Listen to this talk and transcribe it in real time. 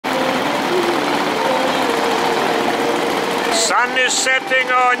Sun is setting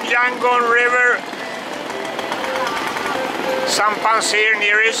on Yangon River. Sampans here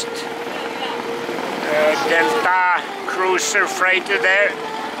nearest. Delta cruiser freighter there.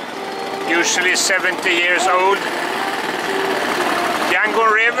 Usually 70 years old.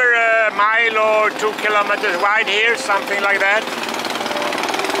 Yangon River, a mile or 2 kilometers wide here, something like that.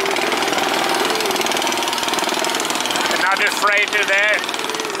 Another freighter there.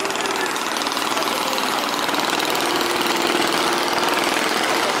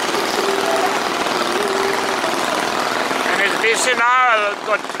 And it's busy now. I've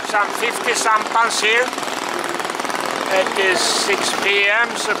got some 50 sampans here. It is 6 p.m.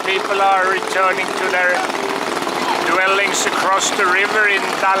 so people are returning to their dwellings across the river in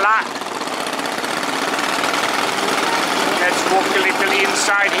Dala. Let's walk a little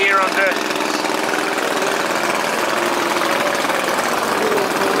inside here on the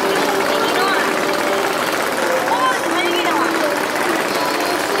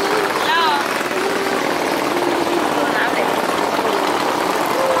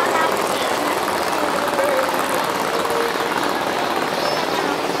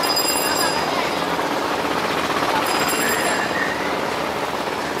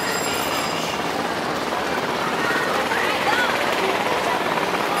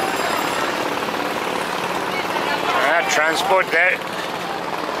transport there.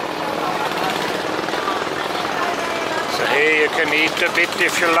 So here you can eat a bit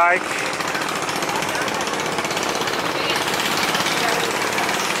if you like.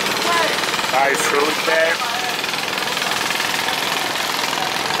 Buy fruit there.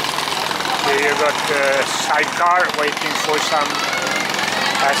 Here you got the sidecar waiting for some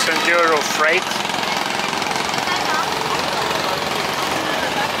passenger or freight.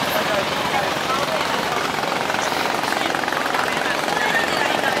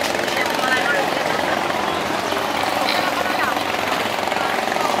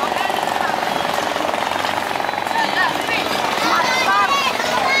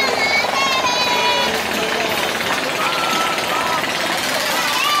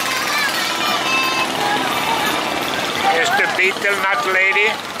 Beetle nut lady.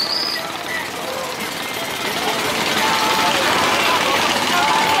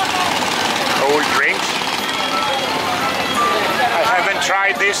 Cold drinks. I haven't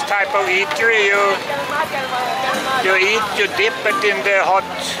tried this type of eatery. You eat, you dip it in the hot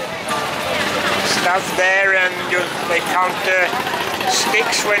stuff there, and they count the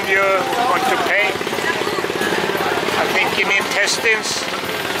sticks when you want to pay. I think in intestines.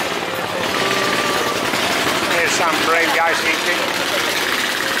 There's some brave guys eating.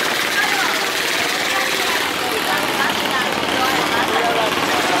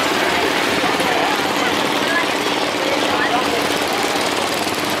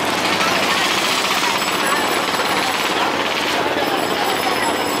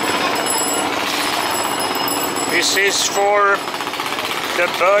 This is for the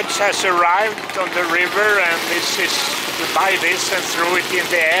birds has arrived on the river, and this is to buy this and throw it in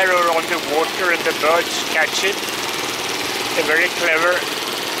the air or on the water, and the birds catch it. They're very clever.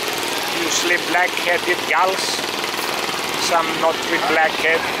 Usually black-headed gulls, some not with black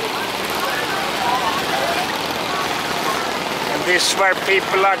head. And this is where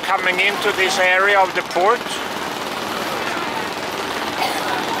people are coming into this area of the port.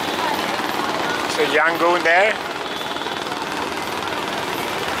 So Yangon there.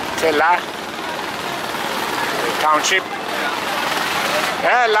 Tela. Township.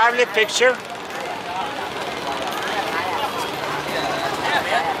 Yeah, lively picture.